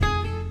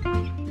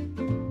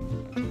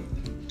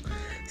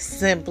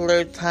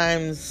simpler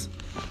times.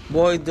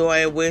 Boy, do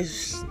I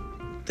wish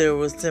there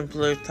was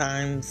simpler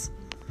times.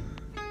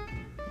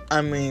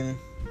 I mean,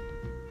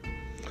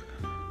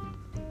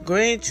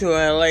 great, sure,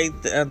 I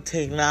like the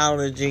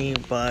technology,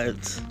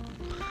 but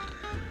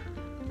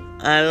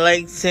I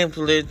like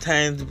simpler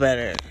times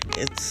better.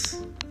 It's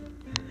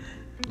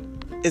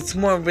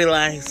more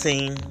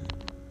relaxing.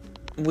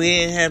 We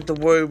didn't have to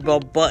worry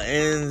about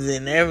buttons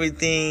and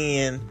everything,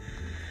 and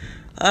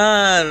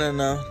I don't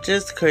know,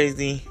 just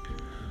crazy.